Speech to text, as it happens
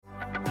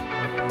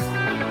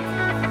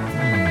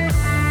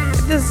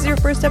this is your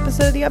first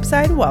episode of The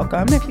Upside,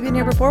 welcome. If you've been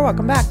here before,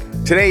 welcome back.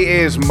 Today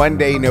is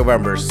Monday,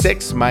 November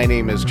 6th. My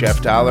name is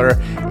Jeff Dollar,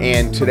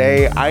 and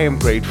today I am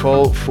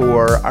grateful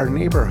for our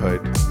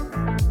neighborhood.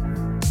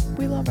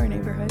 We love our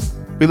neighborhood.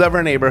 We love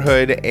our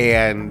neighborhood,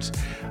 and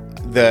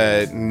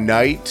the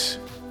night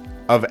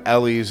of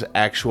Ellie's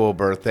actual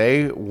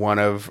birthday, one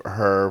of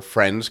her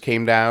friends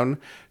came down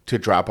to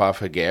drop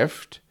off a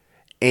gift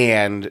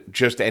and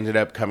just ended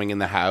up coming in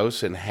the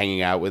house and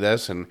hanging out with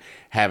us and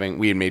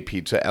we had made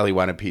pizza. Ellie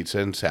wanted pizza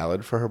and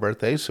salad for her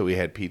birthday, so we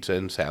had pizza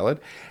and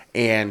salad.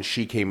 And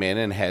she came in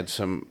and had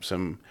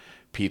some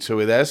pizza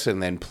with us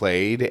and then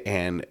played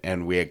and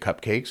we had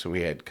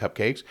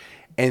cupcakes.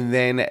 And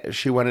then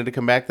she wanted to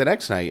come back the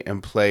next night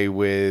and play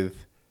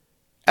with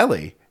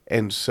Ellie.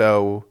 And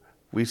so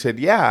we said,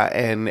 yeah.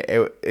 And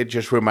it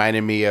just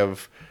reminded me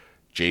of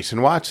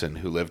Jason Watson,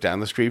 who lived down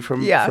the street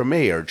from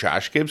me, or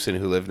Josh Gibson,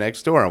 who lived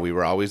next door. And we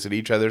were always at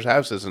each other's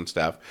houses and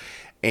stuff.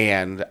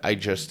 And I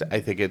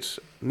think it's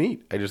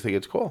neat. I just think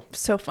it's cool.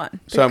 So fun.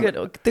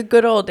 The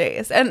good old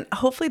days. And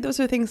hopefully those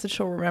are things that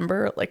she'll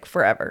remember like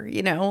forever,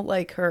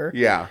 like her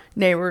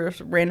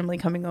neighbors randomly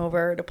coming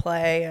over to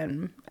play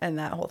and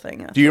that whole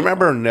thing. Do you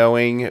remember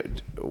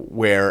knowing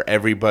where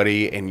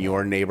everybody in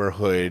your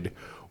neighborhood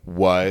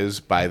was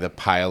by the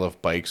pile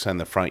of bikes on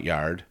the front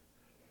yard?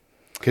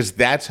 Because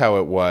that's how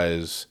it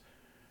was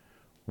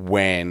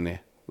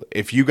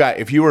if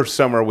you were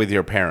somewhere with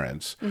your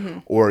parents, mm-hmm.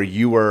 or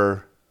you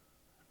were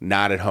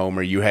not at home,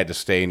 or you had to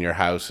stay in your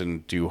house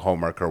and do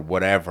homework or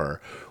whatever,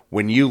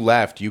 when you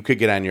left, you could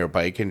get on your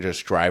bike and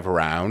just drive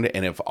around.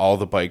 And if all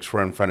the bikes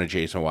were in front of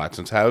Jason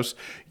Watson's house,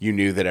 you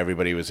knew that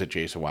everybody was at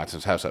Jason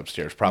Watson's house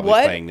upstairs, probably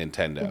playing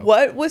Nintendo.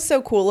 What was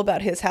so cool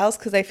about his house?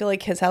 Because I feel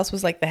like his house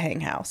was like the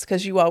hang house.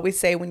 Because you always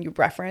say when you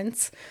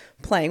reference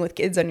playing with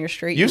kids on your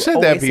street, you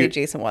always say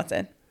Jason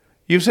Watson.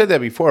 You've said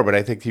that before, but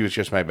I think he was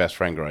just my best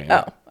friend growing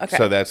up. Oh, okay.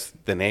 So that's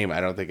the name. I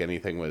don't think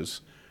anything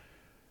was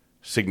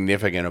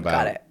significant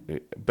about it.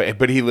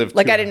 But he lived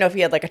I didn't know if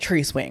he had like a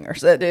tree swing or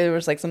there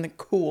was like something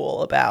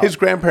cool about his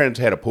grandparents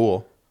had a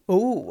pool.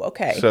 Oh,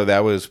 okay. So that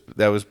was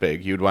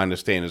big. You'd want to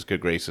stay in his good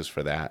graces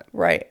for that.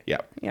 Right.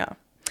 Yep. Yeah.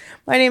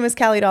 My name is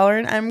Callie Dollar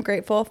and I'm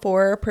grateful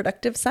for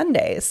productive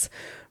Sundays.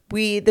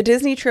 The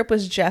Disney trip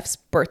was Jeff's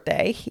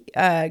birthday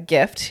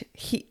gift.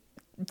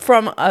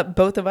 From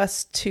both of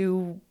us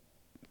to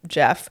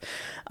Jeff.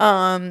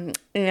 And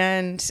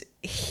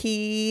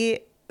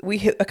we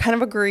kind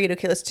of agreed,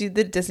 okay, let's do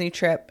the Disney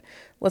trip.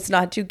 Let's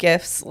not do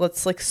gifts. Let's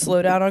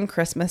slow down on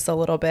Christmas a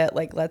little bit.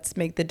 Let's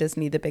make the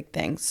Disney the big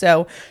thing.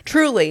 So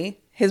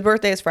truly, his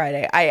birthday is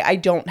Friday. I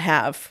don't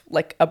have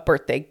a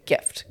birthday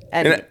gift.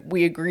 And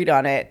we agreed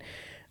on it.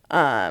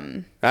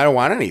 I don't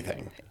want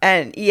anything.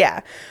 And yeah.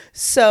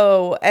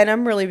 So, and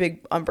I'm really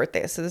big on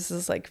birthdays. So this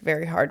is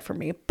very hard for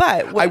me.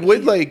 But I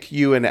would like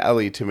you and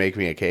Ellie to make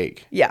me a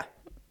cake. Yeah.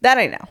 That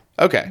I know.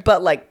 Okay.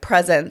 But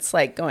presents,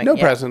 going. No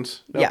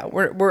presents. Nope. Yeah,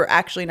 we're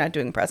actually not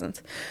doing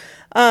presents.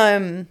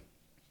 And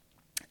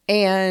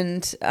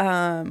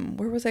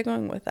where was I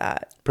going with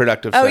that?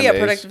 Productive Sundays. Oh yeah,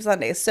 productive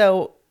Sundays.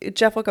 So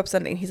Jeff woke up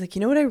Sunday and he's like, you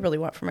know what I really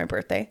want for my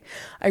birthday?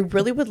 I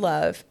really would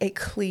love a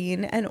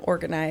clean and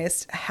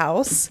organized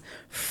house,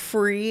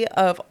 free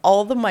of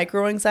all the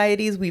micro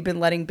anxieties we've been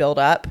letting build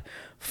up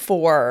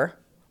for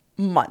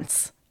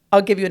months.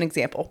 I'll give you an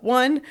example.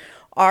 One,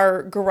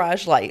 our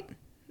garage light.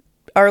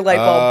 Our light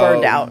bulb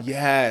burned out.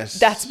 Yes.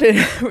 That's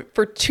been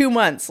for 2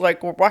 months. We're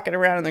walking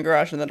around in the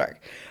garage in the dark.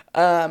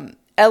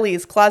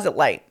 Ellie's closet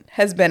light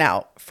has been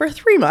out for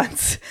 3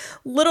 months.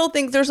 Little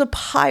things. There's a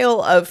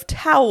pile of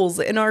towels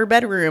in our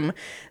bedroom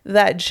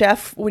that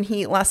Jeff,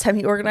 last time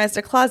he organized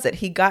a closet,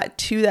 he got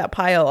to that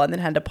pile and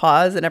then had to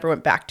pause and never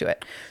went back to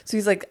it. So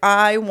he's like,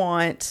 I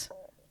want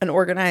an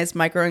organized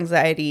micro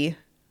anxiety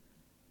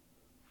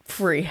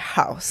free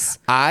house.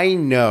 I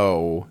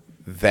know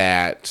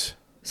that.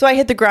 So I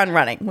hit the ground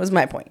running was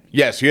my point.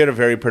 Yes, you had a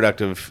very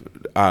productive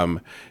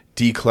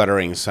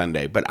decluttering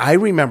Sunday. But I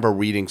remember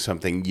reading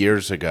something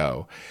years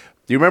ago.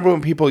 Do you remember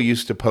when people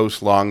used to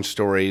post long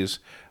stories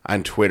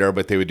on Twitter,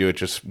 but they would do it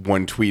just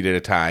one tweet at a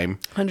time?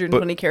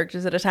 120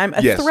 characters at a time?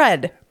 A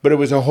thread. But it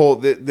was a whole...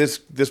 This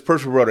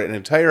person wrote an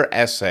entire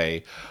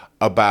essay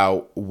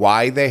about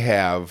why they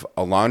have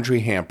a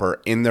laundry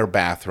hamper in their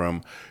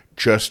bathroom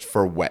just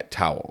for wet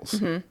towels.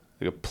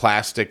 Mm-hmm. A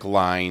plastic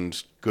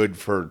lined, good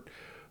for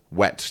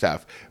wet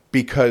stuff,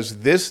 because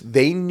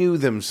they knew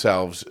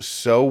themselves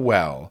so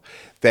well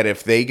that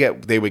if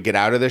they would get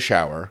out of the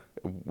shower,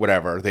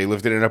 whatever, they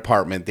lived in an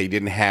apartment, they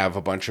didn't have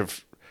a bunch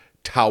of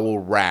towel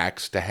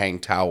racks to hang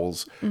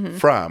towels mm-hmm.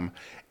 from,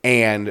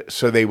 and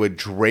so they would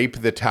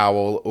drape the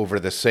towel over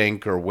the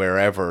sink or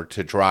wherever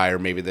to dry, or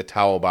maybe the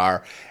towel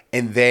bar,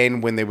 and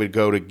then when they would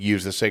go to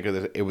use the sink,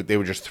 they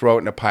would just throw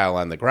it in a pile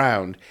on the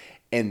ground.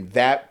 And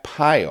that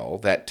pile,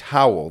 that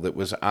towel that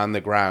was on the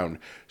ground,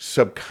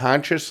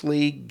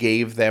 subconsciously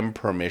gave them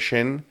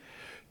permission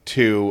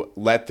to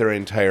let their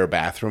entire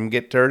bathroom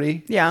get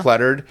dirty, Yeah.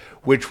 cluttered,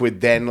 which would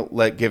then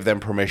give them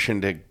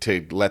permission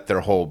to let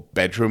their whole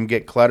bedroom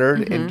get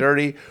cluttered and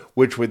dirty,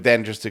 which would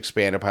then just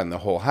expand upon the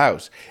whole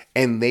house.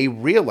 And they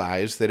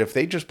realized that if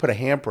they just put a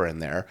hamper in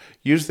there,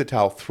 use the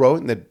towel, throw it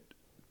in the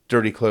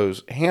dirty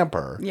clothes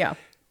hamper, Yeah.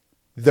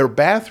 their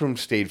bathroom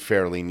stayed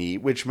fairly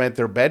neat, which meant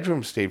their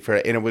bedroom stayed fair.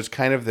 And it was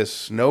kind of this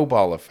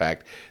snowball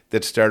effect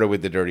that started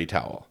with the dirty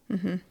towel,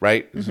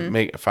 right? Does it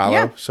make follow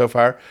Yeah. so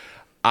far?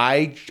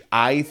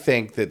 I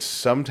think that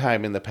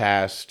sometime in the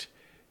past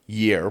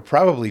year,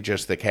 probably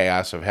just the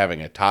chaos of having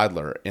a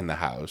toddler in the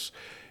house,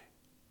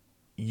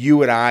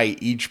 you and I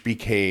each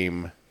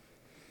became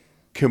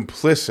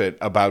complicit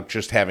about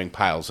just having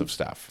piles of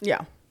stuff.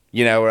 Yeah.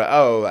 You know, or,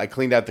 oh, I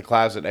cleaned out the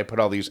closet and I put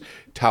all these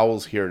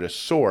towels here to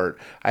sort.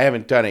 I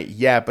haven't done it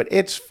yet, but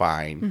it's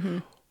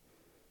fine.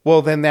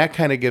 Well, then that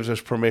kind of gives us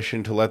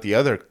permission to let the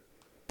other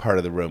part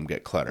of the room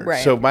get cluttered.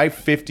 Right. So my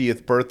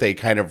 50th birthday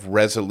kind of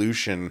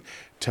resolution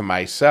to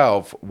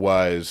myself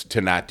was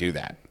to not do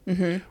that.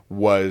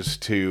 Was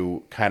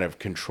to kind of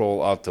control,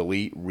 alt,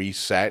 delete,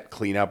 reset,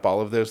 clean up all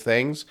of those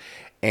things.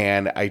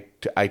 And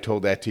I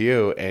told that to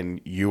you,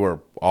 and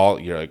you're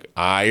like,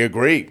 I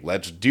agree,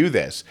 let's do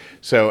this.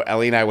 So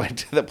Ellie and I went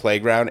to the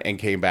playground and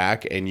came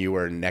back, and you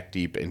were neck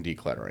deep in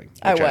decluttering.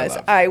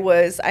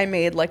 I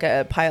made like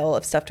a pile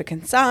of stuff to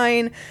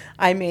consign.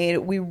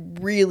 We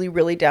really,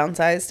 really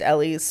downsized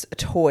Ellie's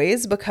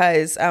toys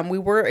because we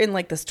were in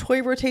like this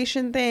toy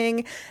rotation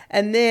thing.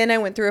 And then I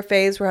went through a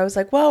phase where I was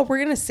like, well, we're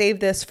going to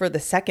save this for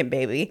the second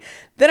baby.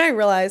 Then I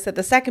realized that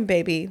the second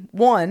baby,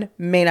 one,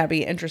 may not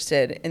be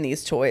interested in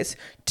these toys.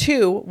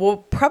 Two,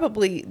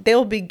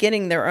 they'll be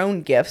getting their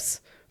own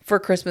gifts for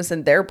Christmas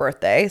and their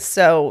birthday.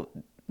 So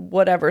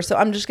whatever. So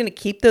I'm just going to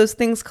keep those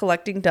things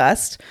collecting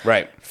dust.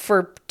 Right.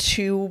 For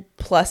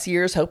 2+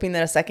 years, hoping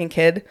that a second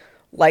kid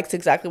likes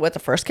exactly what the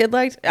first kid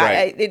liked.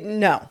 Right.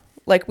 No.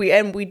 Like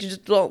we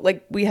just don't,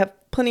 like, we have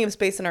plenty of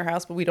space in our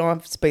house, but we don't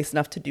have space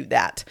enough to do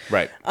that.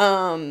 Right.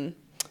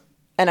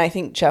 And I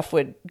think Jeff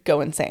would go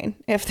insane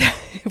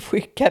if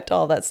we kept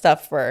all that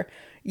stuff for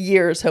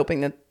years,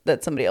 hoping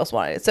that somebody else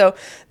wanted it. So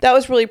that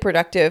was really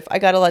productive. I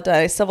got a lot done.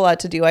 I still have a lot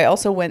to do. I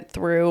also went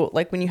through,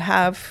 like, when you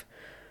have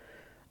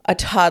a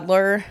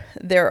toddler,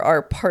 there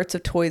are parts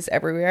of toys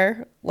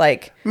everywhere.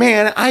 Like,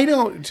 man,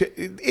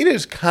 it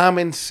is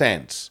common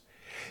sense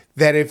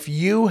that if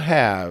you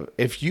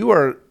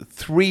are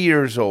 3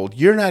 years old,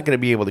 you're not going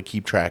to be able to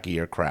keep track of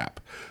your crap.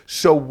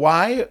 So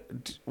why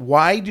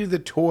do the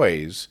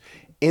toys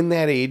in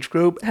that age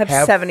group have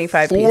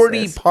 75 40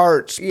 pieces.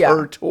 parts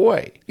per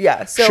toy?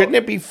 Yeah. So shouldn't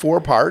it be 4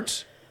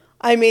 parts?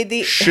 I made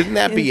Shouldn't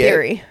that be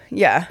theory? it?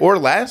 Yeah. Or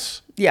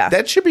less? Yeah.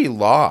 That should be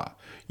law.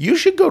 You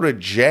should go to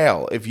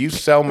jail if you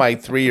sell my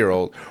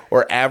 3-year-old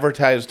or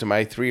advertise to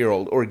my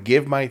 3-year-old or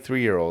give my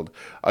 3-year-old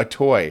a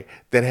toy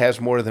that has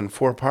more than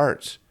 4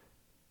 parts.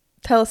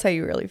 Tell us how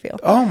you really feel.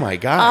 Oh my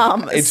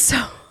God.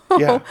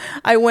 Yeah.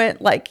 I went,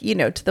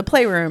 to the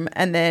playroom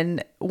and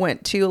then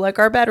went to like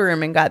our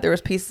bedroom and there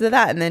was pieces of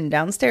that. And then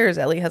downstairs,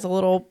 Ellie has a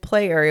little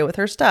play area with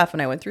her stuff.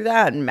 And I went through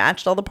that and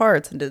matched all the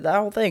parts and did that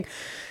whole thing.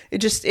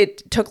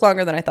 It took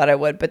longer than I thought it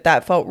would, but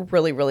that felt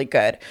really, really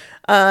good.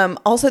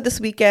 Also this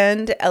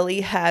weekend,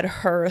 Ellie had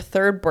her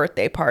 3rd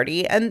birthday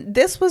party. And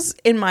this was,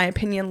 in my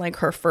opinion, like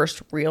her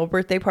first real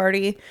birthday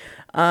party.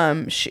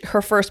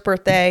 Her first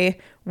birthday,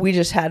 we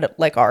just had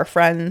like our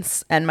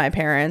friends and my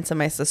parents and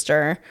my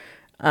sister.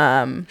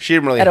 She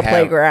didn't really at a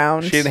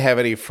playground. She didn't have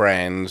any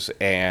friends,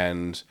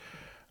 and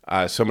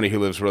somebody who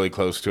lives really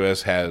close to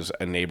us has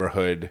a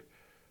neighborhood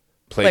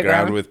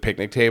playground with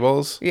picnic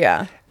tables.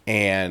 Yeah,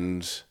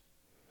 and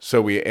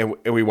so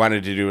we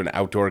wanted to do an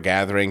outdoor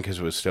gathering because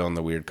it was still in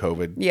the weird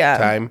COVID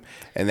time,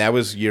 and that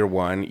was year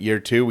 1.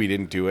 Year 2, we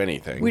didn't do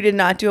anything. We did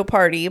not do a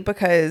party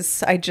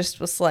because I just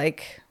was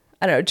like,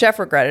 I don't know, Jeff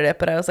regretted it,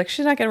 but I was like,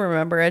 she's not going to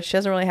remember it. She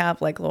doesn't really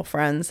have like little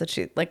friends that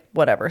she like,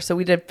 whatever. So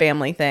we did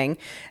family thing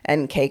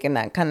and cake and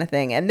that kind of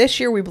thing. And this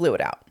year we blew it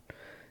out.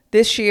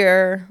 This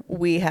year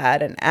we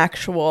had an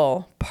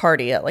actual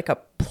party at like a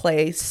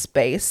play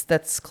space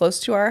that's close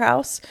to our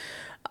house.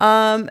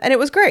 And it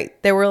was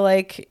great. There were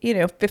like,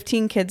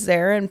 15 kids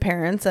there and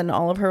parents, and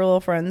all of her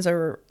little friends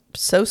are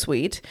so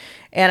sweet.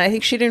 And I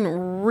think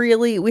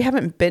we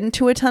haven't been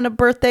to a ton of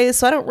birthdays,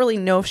 so I don't really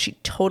know if she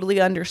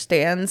totally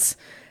understands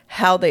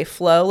how they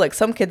flow. Like,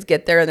 some kids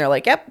get there and they're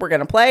like, yep, we're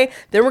going to play,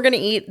 then we're going to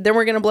eat, then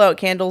we're going to blow out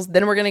candles,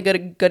 then we're going to get a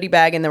goodie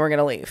bag, and then we're going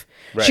to leave.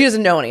 Right. She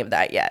doesn't know any of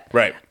that yet.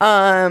 Right.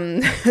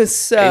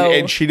 So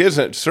and she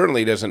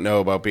certainly doesn't know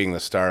about being the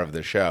star of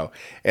the show.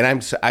 And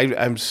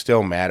I'm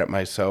still mad at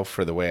myself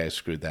for the way I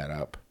screwed that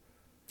up.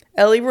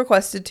 Ellie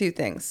requested 2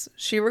 things.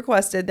 She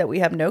requested that we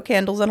have no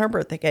candles on her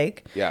birthday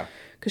cake. Yeah.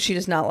 Because she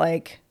does not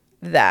like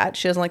that.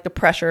 She doesn't like the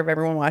pressure of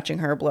everyone watching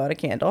her blow out a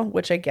candle,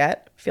 which I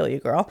get. Feel you,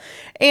 girl.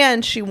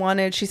 And she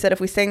said if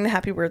we sang the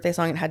happy birthday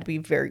song, it had to be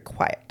very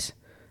quiet.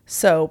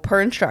 So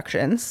per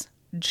instructions,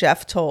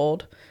 Jeff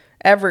told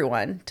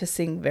everyone to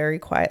sing very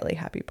quietly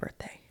happy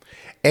birthday.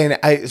 And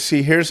I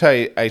see, here's how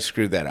I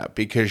screwed that up,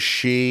 because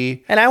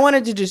she And I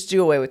wanted to just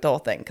do away with the whole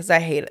thing because I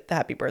hate the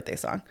happy birthday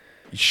song.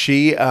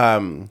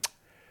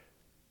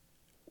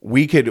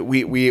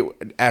 we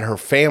at her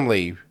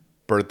family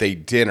birthday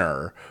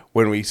dinner,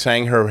 when we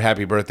sang her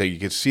happy birthday, you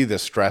could see the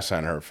stress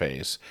on her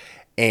face.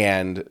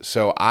 And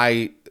so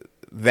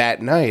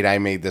that night I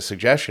made the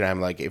suggestion.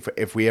 I'm like,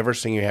 if we ever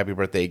sing you happy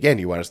birthday again,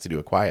 you want us to do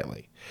it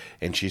quietly?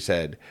 And she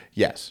said,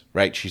 yes,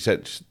 right? She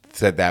said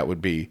that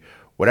would be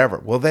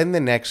whatever. Well, then the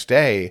next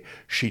day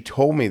she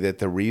told me that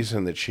the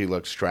reason that she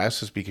looked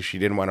stressed is because she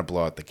didn't want to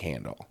blow out the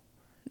candle.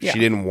 Yeah. She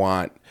didn't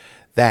want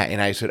that.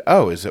 And I said,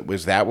 oh,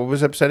 was that what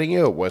was upsetting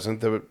you? It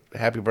wasn't the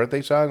happy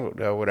birthday song?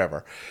 No,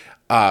 whatever.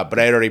 But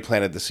I had already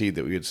planted the seed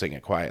that we would sing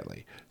it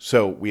quietly.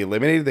 So we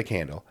eliminated the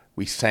candle.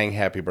 We sang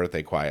happy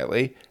birthday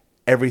quietly.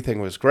 Everything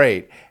was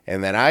great.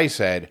 And then I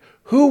said,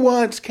 who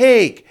wants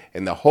cake?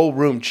 And the whole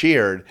room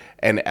cheered.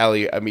 And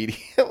Ellie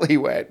immediately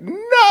went,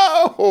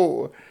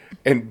 no,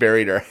 and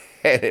buried her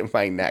head in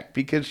my neck,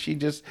 because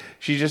she's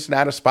just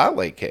not a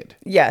spotlight kid.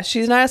 Yeah,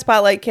 she's not a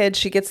spotlight kid.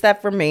 She gets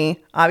that from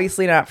me.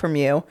 Obviously not from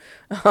you,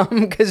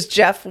 because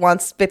Jeff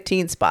wants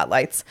 15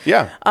 spotlights.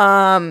 Yeah.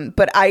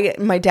 But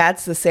my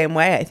dad's the same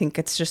way. I think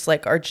it's just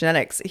like our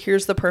genetics.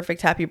 Here's the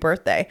perfect happy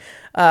birthday.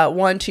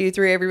 1, 2,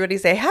 3, everybody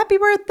say happy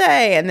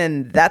birthday. And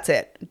then that's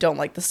it. Don't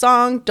like the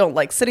song. Don't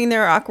like sitting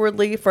there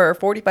awkwardly for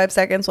 45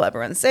 seconds while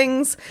everyone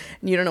sings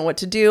and you don't know what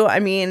to do. I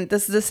mean,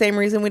 this is the same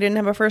reason we didn't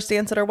have a first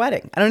dance at our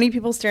wedding. I don't need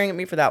people staring at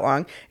me for that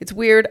long. It's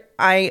weird.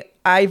 I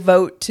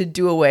vote to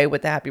do away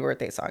with the happy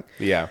birthday song.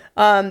 Yeah.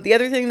 The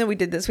other thing that we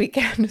did this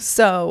weekend,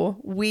 so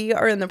we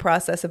are in the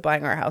process of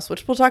buying our house,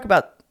 which we'll talk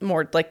about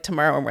more like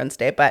tomorrow or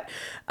Wednesday, but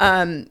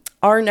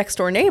our next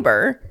door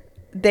neighbor,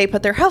 they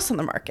put their house on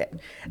the market,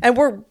 and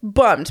we're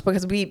bummed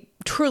because we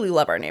truly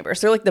love our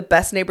neighbors. They're like the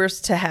best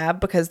neighbors to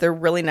have because they're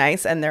really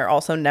nice and they're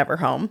also never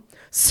home.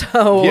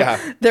 So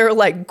they're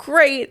like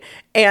great.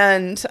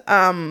 And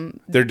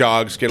their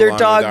dogs get along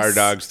with our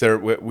dogs.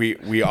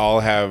 We all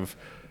have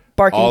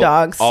barking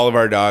dogs. All of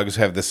our dogs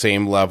have the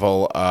same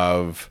level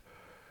of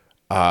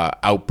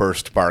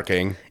outburst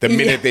barking. The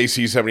minute they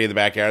see somebody in the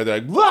backyard,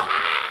 they're like, wah!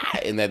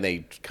 And then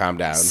they calm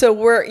down. So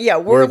we're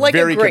like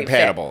very a great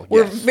compatible. Fit.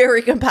 We're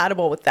very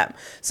compatible with them.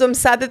 So I'm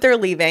sad that they're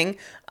leaving,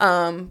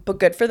 but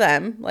good for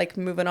them, like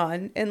moving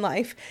on in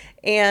life.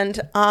 And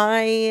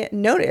I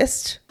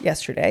noticed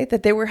yesterday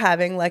that they were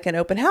having like an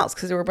open house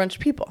because there were a bunch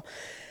of people.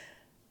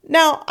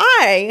 Now,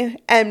 I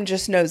am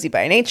just nosy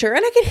by nature,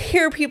 and I could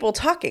hear people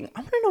talking.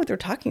 I want to know what they're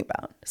talking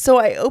about. So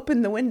I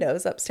opened the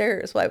windows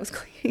upstairs while I was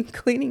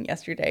cleaning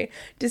yesterday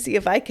to see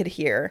if I could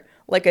hear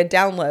like a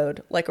download,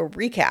 like a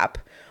recap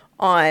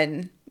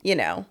on,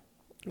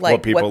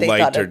 like what they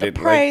thought of the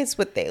price,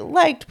 what they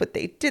liked, what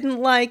they didn't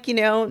like,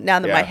 now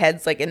that my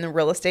head's like in the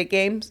real estate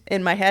games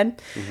in my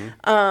head.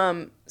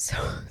 Mm-hmm.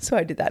 So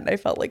I did that and I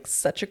felt like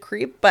such a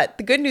creep. But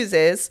the good news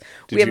is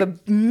we have a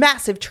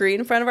massive tree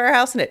in front of our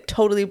house and it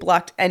totally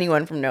blocked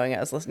anyone from knowing I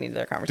was listening to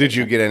their conversation. Did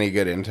you get any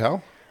good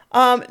intel?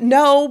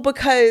 No,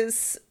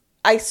 because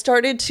I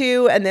started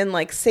to, and then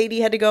like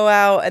Sadie had to go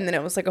out and then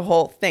it was like a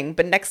whole thing.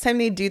 But next time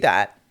they do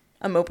that,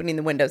 I'm opening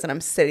the windows and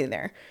I'm sitting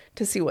there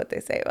to see what they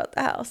say about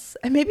the house.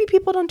 And maybe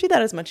people don't do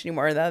that as much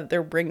anymore, that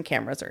their Ring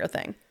cameras are a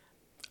thing.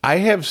 I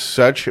have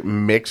such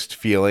mixed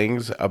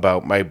feelings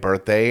about my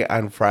birthday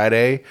on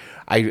Friday.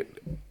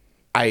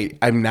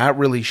 I'm not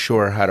really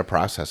sure how to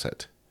process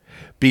it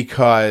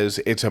because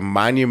it's a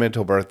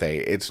monumental birthday.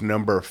 It's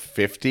number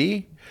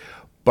 50,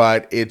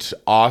 but it's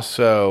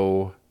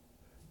also...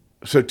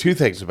 So two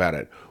things about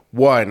it.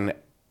 One,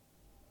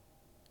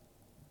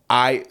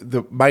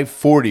 my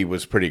 40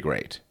 was pretty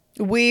great.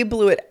 We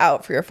blew it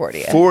out for your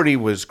 40th. 40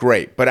 was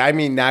great, but I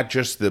mean not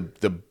just the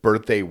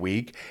birthday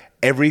week.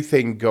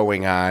 Everything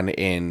going on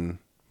in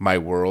my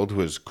world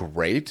was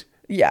great.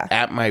 Yeah.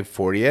 At my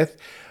 40th.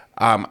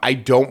 I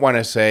don't want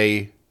to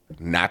say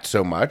not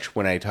so much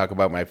when I talk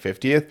about my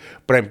 50th,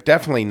 but I'm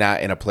definitely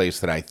not in a place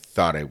that I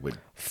thought I would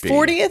be.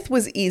 40th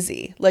was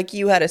easy. Like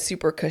you had a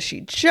super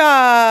cushy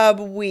job.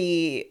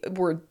 We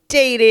were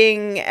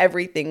dating.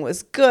 Everything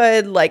was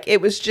good. Like it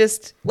was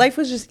just, life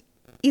was just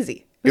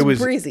easy. It was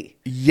breezy.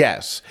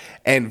 Yes.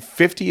 And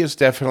 50 is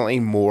definitely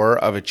more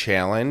of a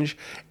challenge.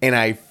 And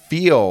I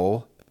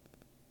feel,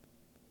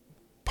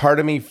 part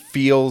of me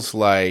feels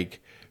like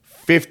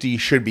 50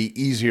 should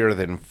be easier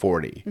than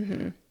 40.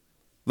 Mm-hmm.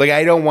 Like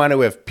I don't want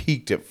to have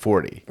peaked at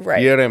 40.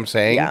 Right. You know what I'm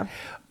saying? Yeah.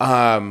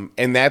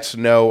 And that's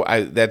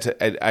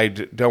I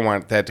don't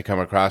want that to come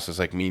across as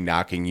like me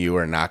knocking you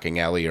or knocking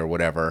Ellie or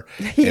whatever.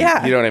 Yeah.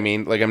 And, you know what I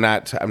mean? Like I'm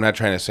not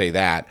trying to say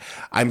that.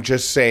 I'm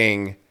just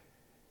saying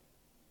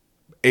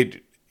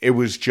it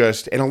was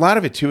just, and a lot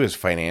of it too is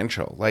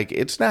financial. Like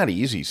it's not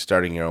easy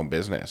starting your own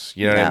business.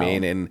 You know what I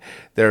mean? And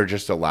there are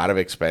just a lot of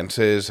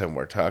expenses, and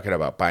we're talking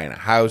about buying a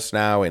house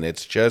now, and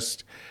it's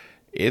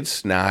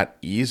not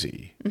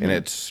easy, mm-hmm. and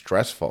it's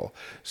stressful.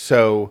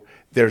 So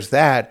there's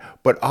that,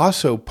 but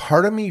also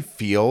part of me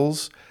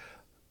feels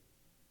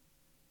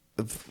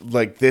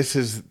like this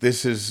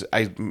is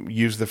I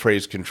used the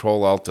phrase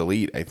Control Alt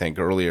Delete, I think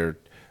earlier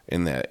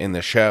in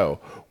the show.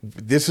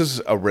 This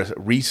is a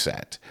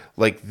reset.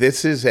 Like,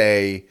 this is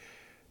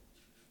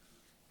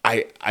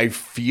I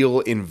feel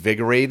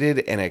invigorated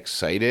and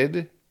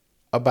excited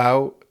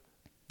about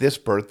this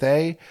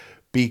birthday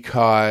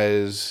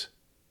because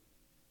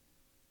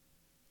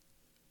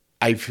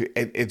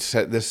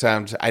this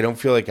sounds, I don't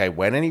feel like I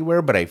went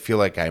anywhere, but I feel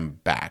like I'm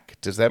back.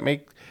 Does that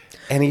make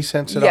any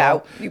sense at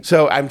all?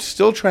 So I'm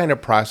still trying to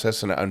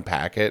process and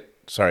unpack it.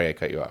 Sorry, I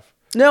cut you off.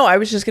 No, I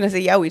was just going to say,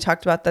 yeah, we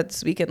talked about that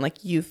this weekend.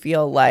 Like, you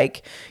feel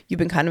like you've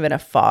been kind of in a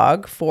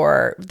fog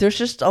there's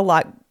just a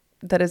lot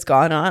that has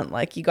gone on.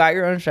 Like, you got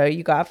your own show,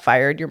 you got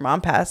fired, your mom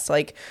passed,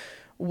 like,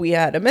 we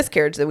had a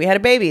miscarriage, then we had a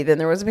baby, then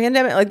there was a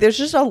pandemic. Like, there's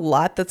just a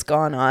lot that's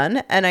gone on.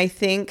 And I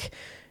think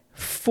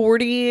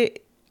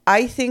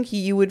I think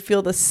you would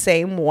feel the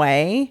same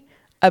way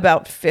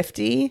about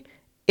 50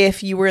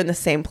 if you were in the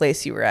same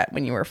place you were at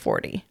when you were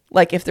 40.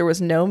 Like, if there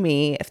was no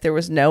me, if there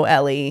was no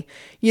Ellie,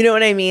 you know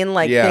what I mean?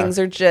 Like, things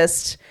are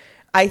just,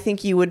 I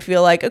think you would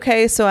feel like,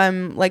 okay, so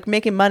I'm like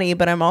making money,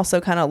 but I'm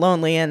also kind of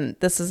lonely, and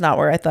this is not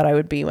where I thought I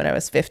would be when I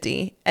was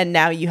 50. And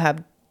now you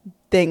have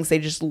things, they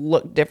just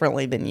look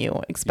differently than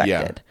you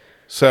expected. Yeah.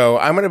 So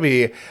I'm going to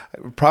be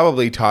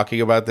probably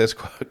talking about this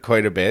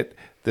quite a bit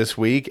this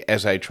week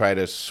as I try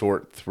to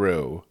sort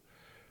through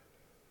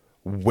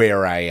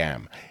where I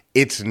am.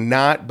 It's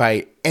not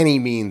by any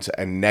means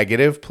a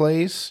negative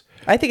place.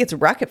 I think it's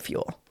rocket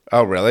fuel.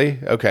 Oh, really?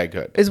 Okay,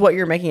 good. Is what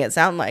you're making it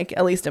sound like,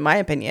 at least in my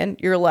opinion.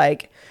 You're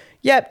like,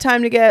 yep,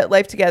 time to get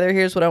life together.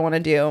 Here's what I want to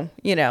do.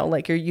 You know,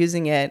 like, you're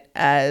using it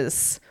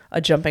as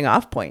a jumping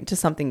off point to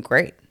something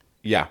great.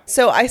 Yeah.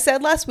 So I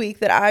said last week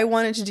that I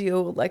wanted to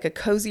do like a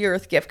Cozy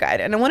Earth gift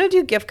guide, and I want to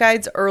do gift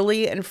guides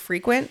early and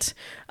frequent.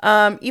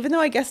 Even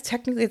though I guess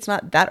technically it's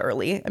not that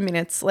early. I mean,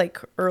 it's like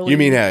early. You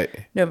mean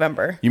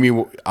November? You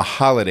mean a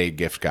holiday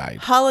gift guide?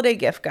 Holiday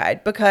gift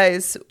guide,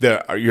 because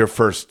your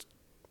first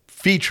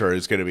feature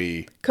is going to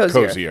be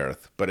Cozy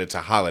Earth, but it's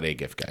a holiday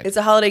gift guide. It's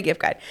a holiday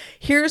gift guide.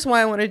 Here's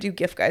why I want to do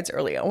gift guides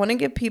early. I want to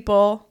give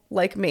people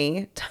like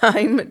me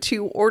time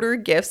to order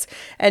gifts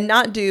and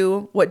not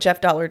do what Jeff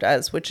Dollar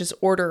does, which is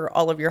order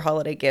all of your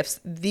holiday gifts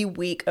the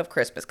week of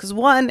Christmas. Because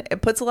one,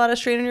 it puts a lot of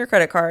strain on your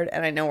credit card.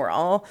 And I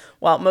know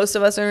most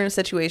of us are in a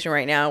situation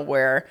right now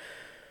where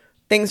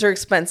things are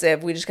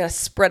expensive. We just got to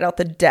spread out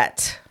the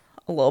debt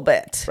a little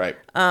bit. Right.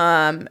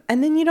 And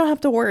then you don't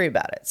have to worry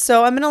about it.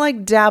 So I'm going to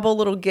like dabble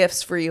little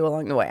gifts for you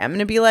along the way. I'm going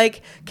to be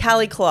like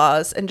Callie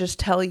Claus and just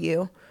tell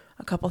you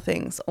a couple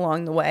things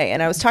along the way.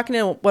 And I was talking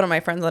to one of my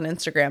friends on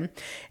Instagram,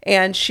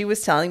 and she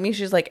was telling me,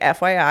 she's like,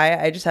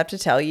 FYI, I just have to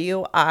tell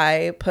you,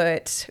 I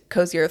put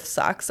Cozy Earth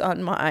socks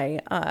on my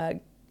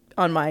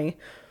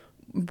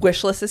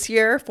wish list this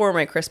year for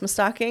my Christmas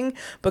stocking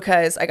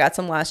because I got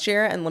some last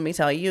year, and let me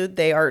tell you,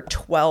 they are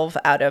 12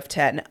 out of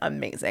 10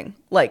 amazing,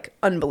 like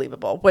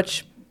unbelievable,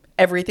 which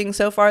everything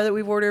so far that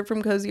we've ordered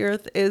from Cozy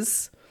Earth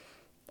is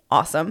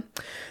awesome.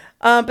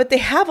 But they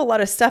have a lot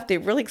of stuff.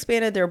 They've really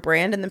expanded their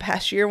brand in the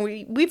past year.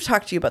 We've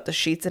talked to you about the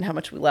sheets and how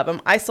much we love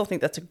them. I still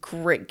think that's a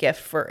great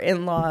gift for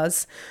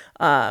in-laws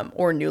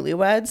or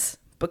newlyweds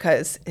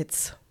because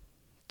it's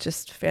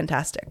just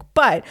fantastic.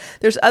 But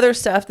there's other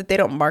stuff that they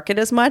don't market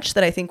as much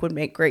that I think would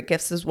make great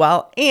gifts as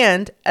well.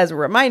 And as a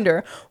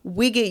reminder,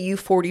 we get you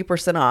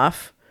 40%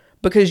 off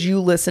because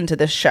you listen to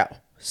this show.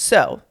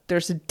 So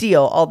there's a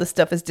deal. All this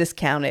stuff is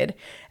discounted,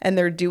 and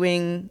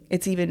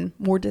it's even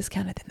more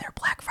discounted than their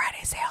Black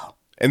Friday sale.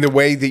 And the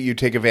way that you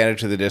take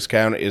advantage of the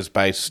discount is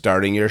by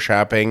starting your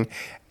shopping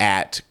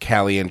at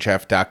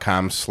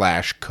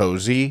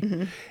callieandjeff.com/cozy.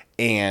 Mm-hmm.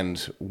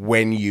 And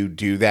when you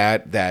do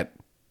that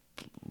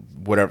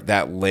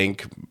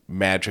link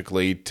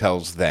magically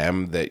tells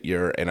them that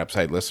you're an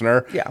Upside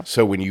listener. Yeah.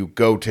 So when you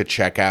go to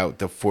check out,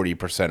 the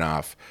 40%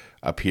 off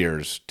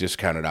appears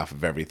discounted off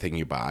of everything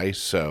you buy.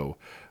 So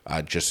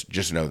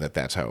just know that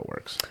that's how it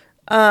works.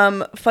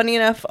 Funny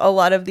enough, a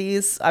lot of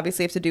these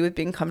obviously have to do with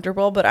being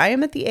comfortable, but I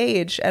am at the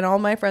age, and all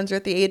my friends are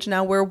at the age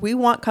now where we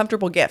want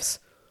comfortable gifts.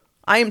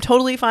 I am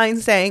totally fine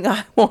saying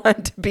I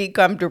want to be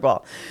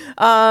comfortable.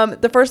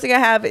 The first thing I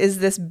have is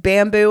this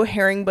bamboo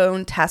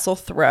herringbone tassel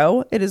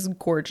throw. It is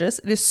gorgeous.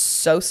 It is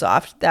so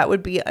soft. That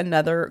would be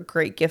another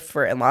great gift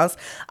for in-laws.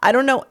 I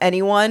don't know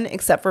anyone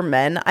except for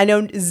men. I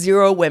know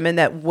 0 women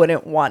that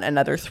wouldn't want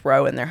another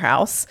throw in their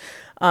house.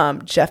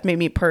 Jeff made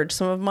me purge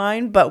some of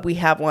mine, but we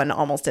have one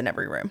almost in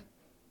every room.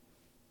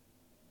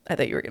 I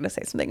thought you were going to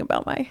say something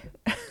about my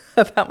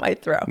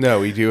throw. No,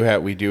 we do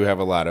have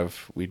a lot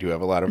of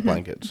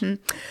blankets.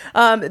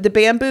 Mm-hmm. The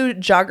bamboo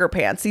jogger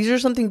pants. These are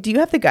something. Do you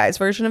have the guys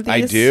version of these? I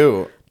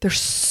do. They're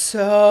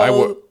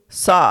so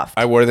soft.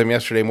 I wore them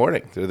yesterday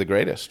morning. They're the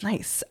greatest.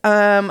 Nice.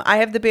 I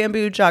have the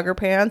bamboo jogger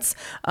pants.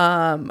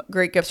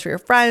 Great gifts for your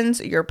friends,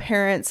 your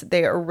parents.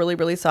 They are really,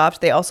 really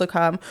soft. They also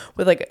come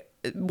with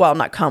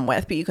not come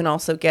with, but you can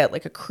also get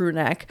like a crew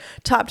neck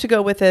top to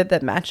go with it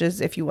that matches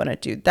if you want to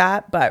do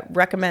that, but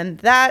recommend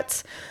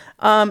that.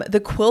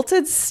 The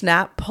quilted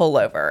snap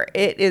pullover.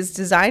 It is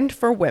designed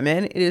for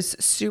women. It is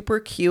super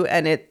cute,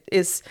 and it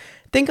is,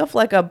 think of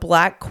like a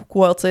black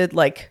quilted,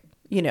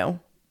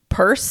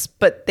 purse,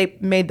 but they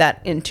made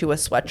that into a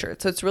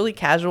sweatshirt. So it's really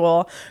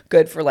casual,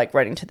 good for like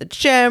running to the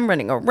gym,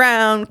 running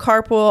around,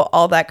 carpool,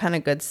 all that kind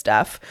of good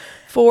stuff.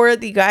 For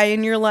the guy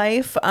in your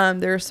life,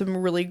 there are some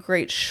really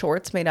great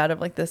shorts made out of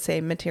like the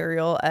same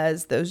material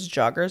as those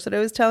joggers that I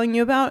was telling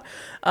you about.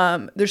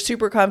 They're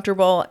super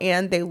comfortable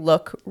and they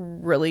look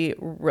really,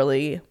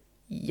 really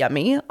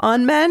yummy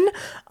on men.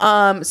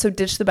 So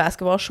ditch the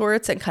basketball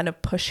shorts and kind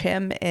of push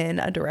him in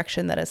a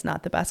direction that is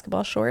not the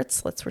basketball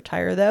shorts. Let's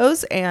retire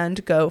those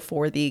and go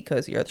for the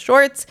Cozy Earth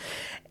shorts.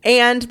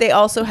 And they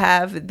also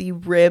have the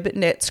rib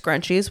knit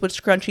scrunchies,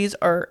 which scrunchies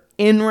are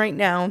in right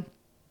now.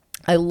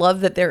 I love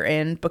that they're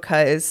in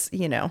because,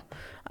 you know,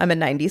 I'm a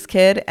 90s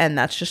kid and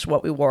that's just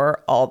what we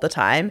wore all the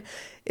time.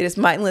 It is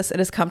mindless. It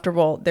is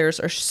comfortable. Theirs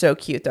are so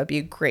cute. That'd be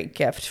a great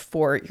gift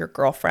for your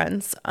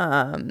girlfriends.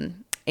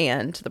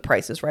 And the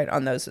price is right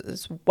on those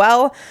as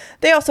well.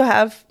 They also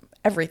have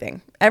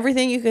everything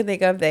you can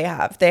think of. They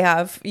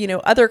have, you know,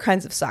 other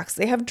kinds of socks.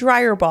 They have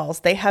dryer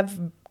balls. They have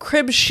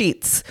crib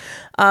sheets.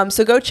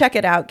 So go check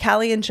it out.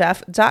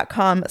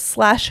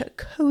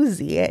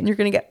 callieandjeff.com/cozy. And you're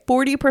going to get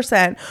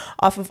 40%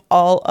 off of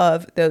all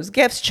of those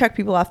gifts. Check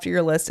people off to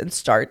your list and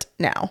start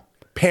now.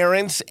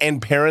 Parents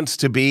and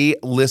parents-to-be,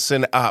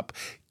 listen up.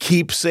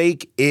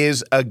 Keepsake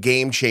is a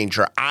game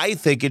changer. I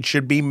think it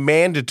should be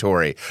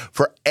mandatory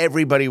for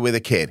everybody with a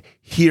kid.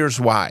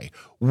 Here's why.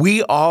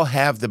 We all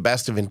have the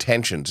best of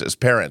intentions as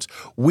parents.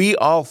 We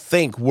all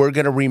think we're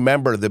going to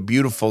remember the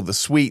beautiful, the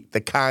sweet,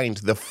 the kind,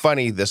 the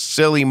funny, the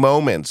silly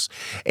moments,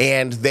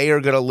 and they are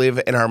going to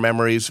live in our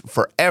memories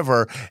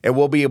forever, and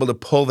we'll be able to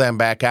pull them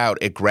back out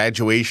at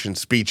graduation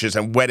speeches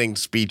and wedding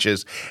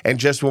speeches and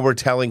just when we're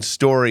telling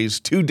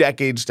stories 2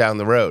 decades down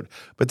the road.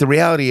 But the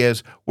reality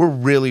is we're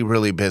really,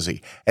 really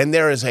busy, and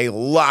there is a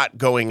lot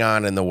going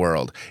on in the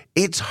world.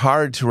 It's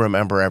hard to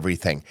remember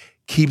everything.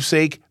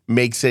 Keepsake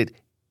makes it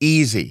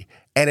easy.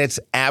 And it's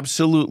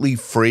absolutely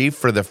free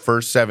for the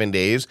first 7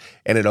 days,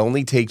 and it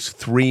only takes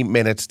 3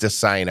 minutes to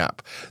sign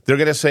up. They're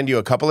going to send you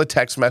a couple of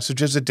text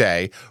messages a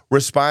day,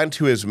 respond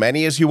to as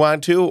many as you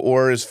want to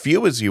or as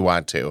few as you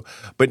want to,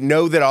 but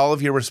know that all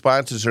of your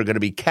responses are going to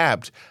be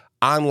kept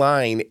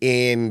online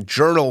in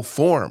journal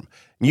form.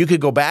 You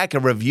could go back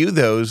and review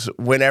those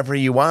whenever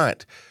you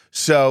want.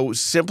 So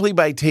simply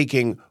by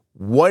taking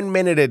 1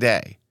 minute a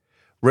day,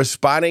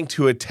 responding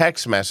to a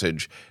text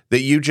message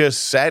that you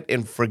just set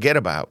and forget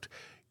about,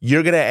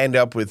 you're going to end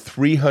up with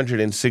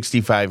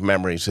 365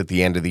 memories at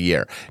the end of the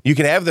year. You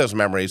can have those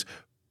memories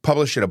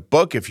published in a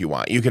book if you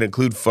want. You can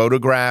include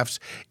photographs.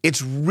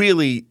 It's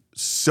really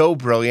so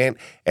brilliant,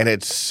 and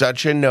it's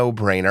such a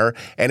no-brainer,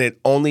 and it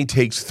only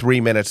takes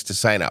 3 minutes to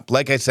sign up.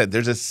 Like I said,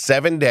 there's a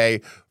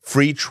 7-day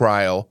free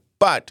trial,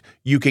 but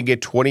you can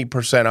get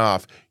 20%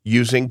 off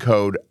using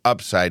code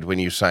UPSIDE when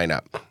you sign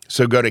up.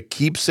 So go to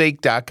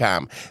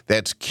keepsake.com.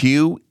 That's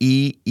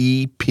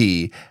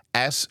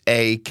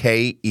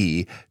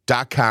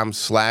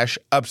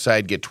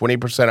QEEPSAKE.com/UPSIDE. Get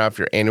 20% off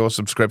your annual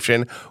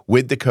subscription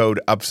with the code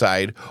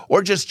UPSIDE,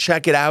 or just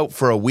check it out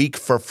for a week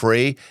for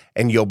free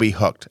and you'll be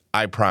hooked.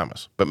 I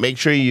promise. But make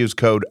sure you use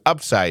code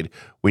UPSIDE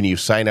when you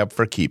sign up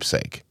for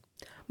Keepsake.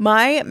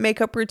 My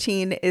makeup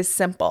routine is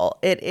simple.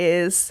 It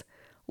is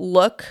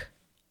look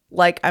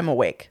like I'm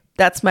awake.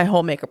 That's my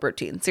whole makeup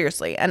routine,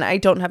 seriously. And I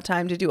don't have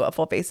time to do a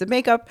full face of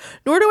makeup,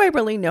 nor do I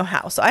really know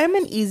how. So I am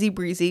an easy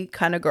breezy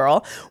kind of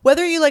girl.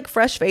 Whether you like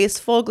fresh face,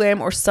 full glam,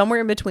 or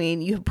somewhere in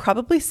between, you've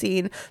probably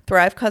seen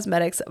Thrive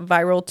Causemetics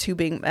Viral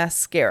Tubing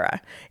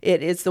Mascara.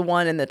 It is the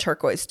one in the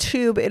turquoise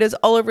tube. It is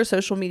all over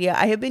social media.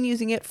 I have been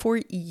using it for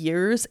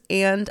years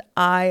and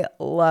I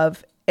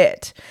love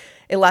it.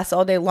 It lasts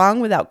all day long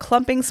without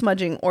clumping,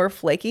 smudging, or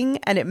flaking,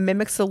 and it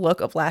mimics the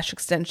look of lash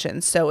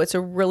extensions. So it's a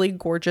really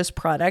gorgeous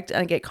product, and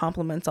I get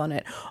compliments on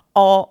it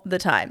all the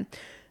time.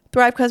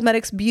 Thrive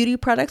Causemetics beauty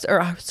products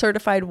are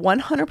certified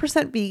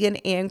 100% vegan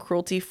and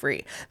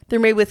cruelty-free. They're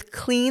made with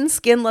clean,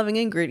 skin-loving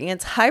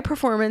ingredients, high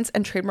performance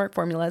and trademark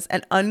formulas,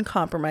 and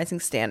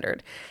uncompromising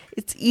standard.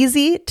 It's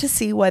easy to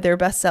see why their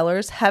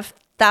bestsellers have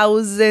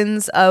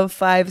thousands of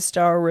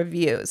 5-star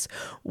reviews.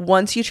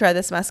 Once you try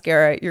this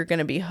mascara, you're going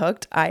to be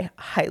hooked. I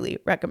highly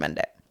recommend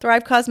it.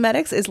 Thrive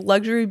Causemetics is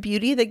luxury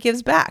beauty that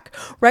gives back.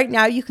 Right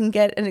now, you can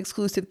get an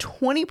exclusive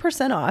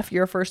 20% off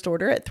your first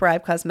order at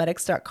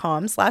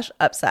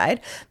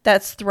thrivecausemetics.com/upside.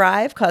 That's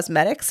Thrive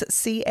Causemetics,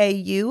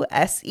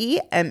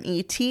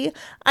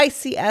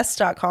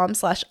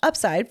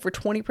 CAUSEMETICS.com/upside for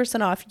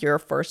 20% off your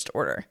first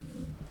order.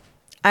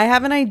 I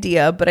have an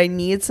idea, but I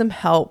need some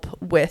help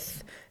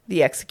with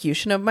the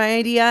execution of my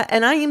idea,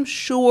 and I am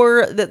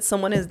sure that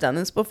someone has done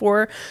this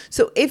before.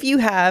 So if you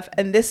have,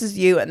 and this is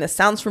you and this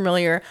sounds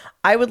familiar,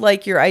 I would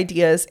like your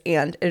ideas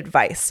and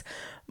advice.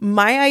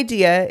 My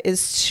idea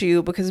is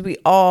to, because we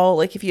all,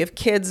 like if you have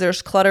kids,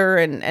 there's clutter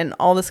and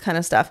all this kind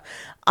of stuff.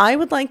 I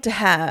would like to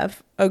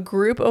have a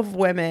group of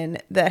women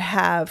that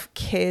have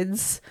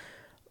kids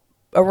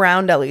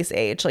around Ellie's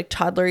age, like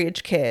toddler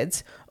age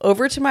kids,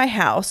 over to my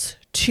house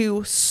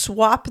to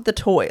swap the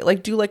toy,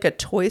 like do like a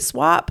toy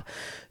swap,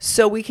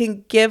 so we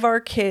can give our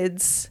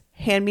kids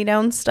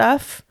hand-me-down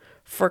stuff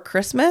for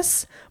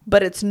Christmas,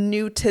 but it's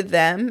new to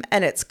them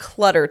and it's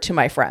clutter to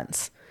my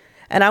friends.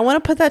 And I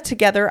want to put that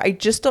together. I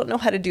just don't know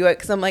how to do it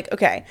because I'm like,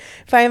 okay,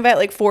 if I invite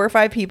like 4 or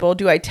 5 people,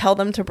 do I tell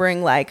them to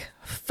bring like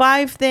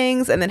 5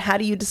 things? And then how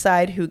do you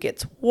decide who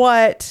gets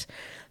what?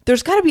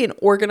 There's got to be an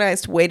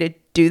organized way to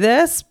do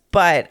this,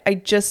 but I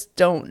just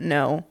don't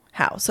know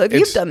how. So if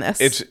you've done this,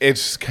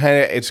 it's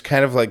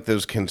kind of like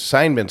those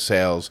consignment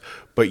sales,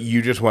 but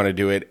you just want to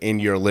do it in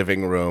your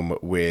living room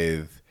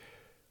with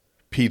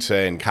pizza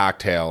and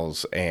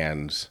cocktails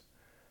and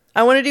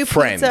I want to do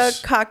friends.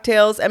 Pizza,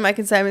 cocktails, and my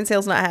consignment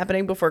sale's not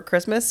happening before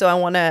Christmas. So I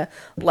want to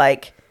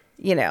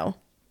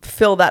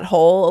fill that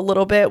hole a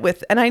little bit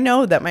with, and I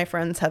know that my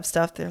friends have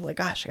stuff. They're like,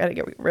 gosh, I got to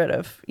get rid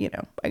of,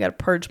 I got to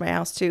purge my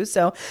house too.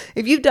 So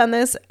if you've done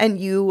this and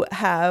you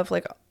have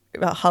like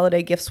a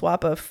holiday gift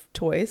swap of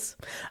toys,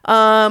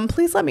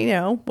 please let me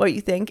know what you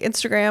think.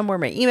 Instagram or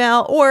my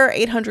email or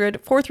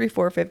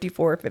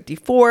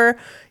 800-434-5454.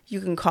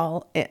 You can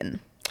call in.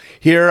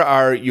 Here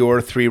are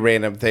your 3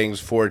 random things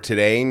for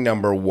today.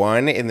 Number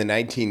 1, in the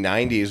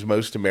 1990s,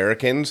 most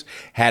Americans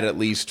had at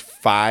least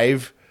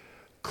 5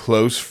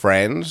 close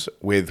friends,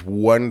 with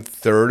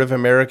 1/3 of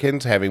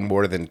Americans having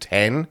more than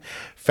 10.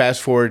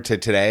 Fast forward to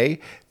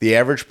today, the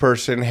average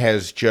person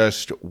has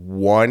just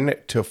 1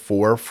 to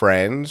 4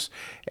 friends,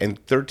 and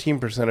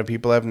 13% of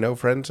people have no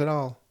friends at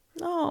all.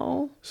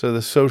 Oh. So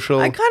the social...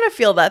 I kind of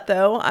feel that,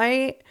 though.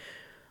 I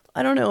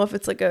don't know if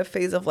it's like a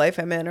phase of life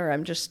I'm in or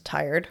I'm just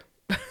tired.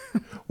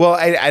 Well,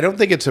 I don't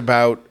think it's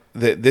about...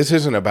 This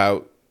isn't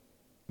about...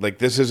 Like,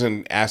 this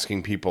isn't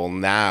asking people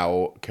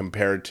now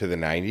compared to the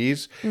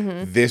 90s.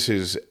 Mm-hmm. This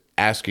is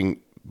asking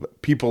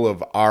people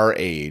of our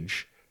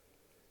age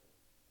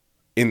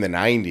in the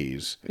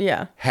 90s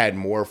had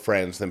more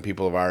friends than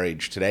people of our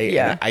age today.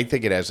 Yeah. And I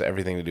think it has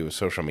everything to do with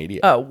social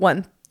media. Oh,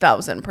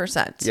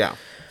 1,000%. Yeah.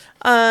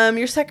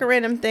 Your second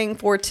random thing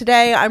for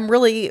today, I'm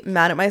really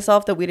mad at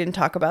myself that we didn't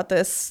talk about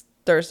this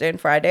Thursday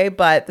and Friday,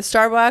 but the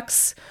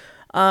Starbucks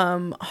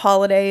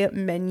holiday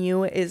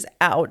menu is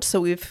out.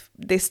 So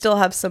they still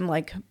have some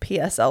like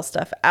PSL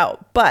stuff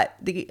out, but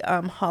the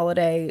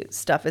holiday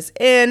stuff is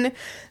in.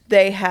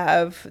 They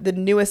have, the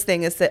newest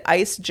thing is the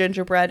iced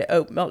gingerbread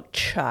oat milk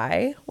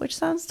chai, which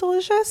sounds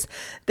delicious.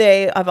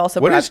 They have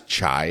also What is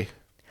chai?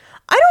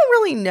 I don't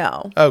really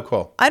know. Oh,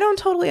 cool. I don't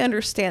totally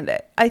understand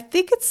it. I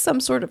think it's some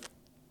sort of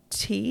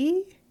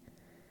tea,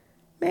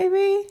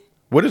 maybe.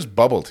 What is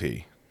bubble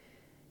tea?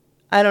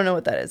 I don't know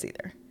what that is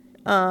either.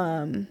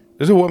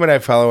 There's a woman I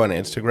follow on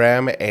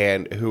Instagram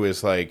and who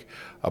is like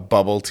a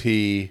bubble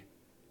tea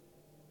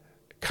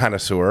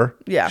connoisseur.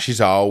 Yeah. She's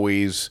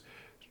always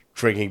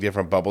drinking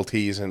different bubble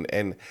teas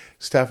and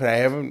stuff.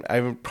 And I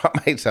haven't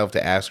brought myself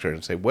to ask her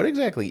and say, what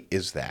exactly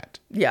is that?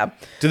 Yeah.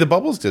 Do the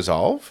bubbles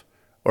dissolve?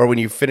 Or when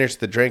you finish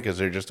the drink, is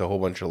there just a whole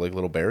bunch of like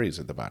little berries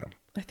at the bottom?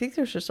 I think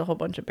there's just a whole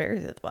bunch of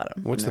berries at the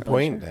bottom. What's the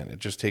point then? It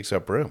just takes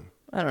up room.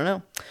 I don't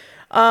know.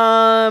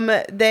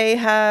 They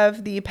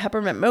have the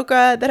peppermint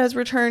mocha that has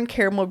returned,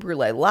 caramel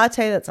brulee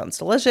latte, that sounds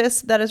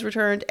delicious, that has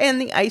returned, and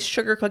the iced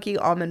sugar cookie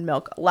almond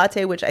milk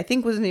latte, which I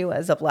think was new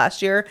as of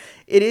last year.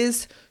 It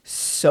is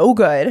so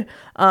good.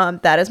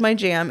 That is my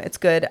jam. It's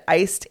good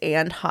iced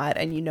and hot,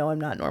 and I'm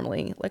not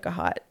normally like a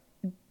hot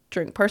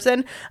drink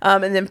person.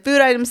 And then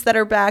food items that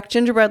are back: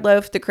 gingerbread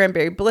loaf, the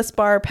cranberry bliss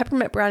bar,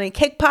 peppermint brownie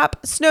cake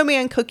pop,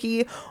 snowman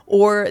cookie,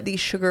 or the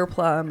sugar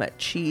plum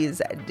cheese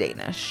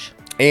Danish.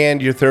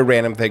 And your third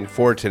random thing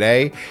for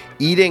today: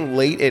 eating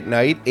late at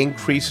night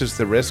increases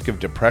the risk of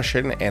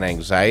depression and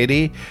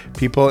anxiety.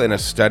 People in a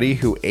study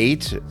who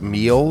ate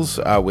meals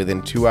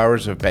within 2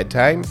 hours of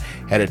bedtime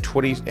had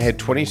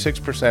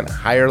 26%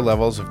 higher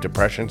levels of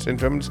depression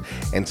symptoms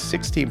and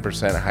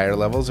 16% higher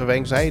levels of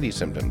anxiety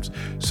symptoms.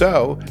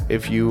 So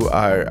if you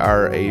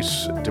are a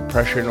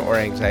depression or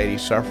anxiety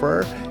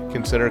sufferer,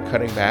 consider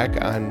cutting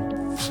back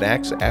on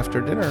snacks after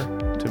dinner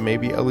to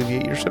maybe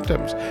alleviate your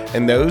symptoms.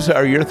 And those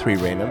are your 3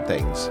 random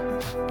things.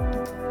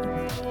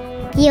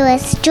 You are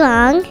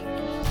strong,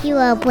 you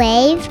are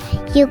brave,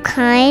 you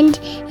kind,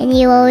 and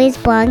you always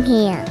belong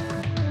here.